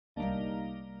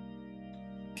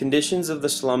Conditions of the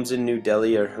slums in New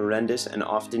Delhi are horrendous and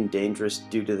often dangerous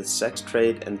due to the sex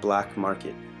trade and black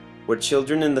market, where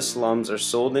children in the slums are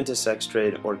sold into sex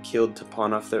trade or killed to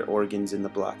pawn off their organs in the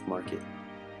black market.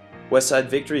 Westside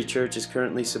Victory Church is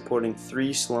currently supporting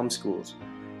 3 slum schools.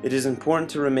 It is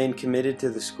important to remain committed to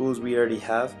the schools we already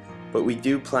have, but we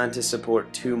do plan to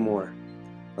support 2 more.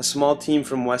 A small team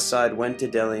from Westside went to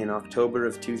Delhi in October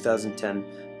of 2010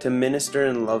 to minister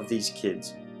and love these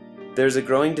kids. There's a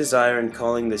growing desire and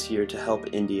calling this year to help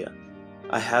India.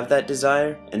 I have that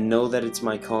desire and know that it's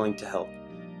my calling to help.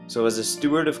 So as a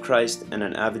steward of Christ and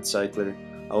an avid cycler,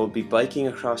 I will be biking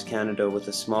across Canada with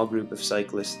a small group of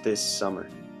cyclists this summer.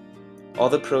 All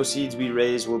the proceeds we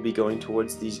raise will be going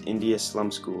towards these India slum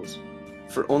schools.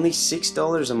 For only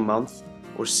 $6 a month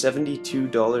or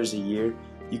 $72 a year,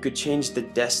 you could change the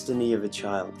destiny of a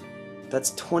child.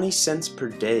 That's 20 cents per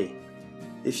day.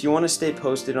 If you want to stay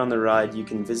posted on the ride, you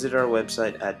can visit our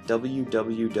website at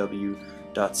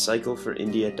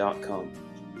www.cycleforindia.com.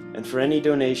 And for any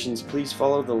donations, please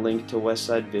follow the link to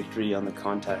Westside Victory on the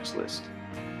contacts list.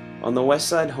 On the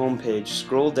Westside homepage,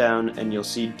 scroll down and you'll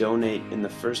see Donate in the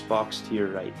first box to your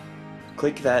right.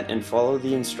 Click that and follow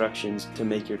the instructions to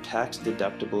make your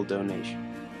tax-deductible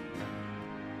donation.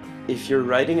 If you're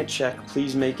writing a check,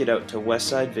 please make it out to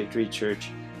Westside Victory Church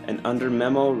and under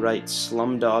memo write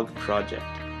Slumdog Project.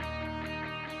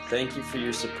 Thank you for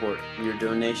your support. Your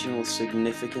donation will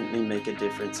significantly make a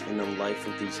difference in the life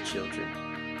of these children.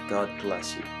 God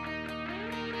bless you.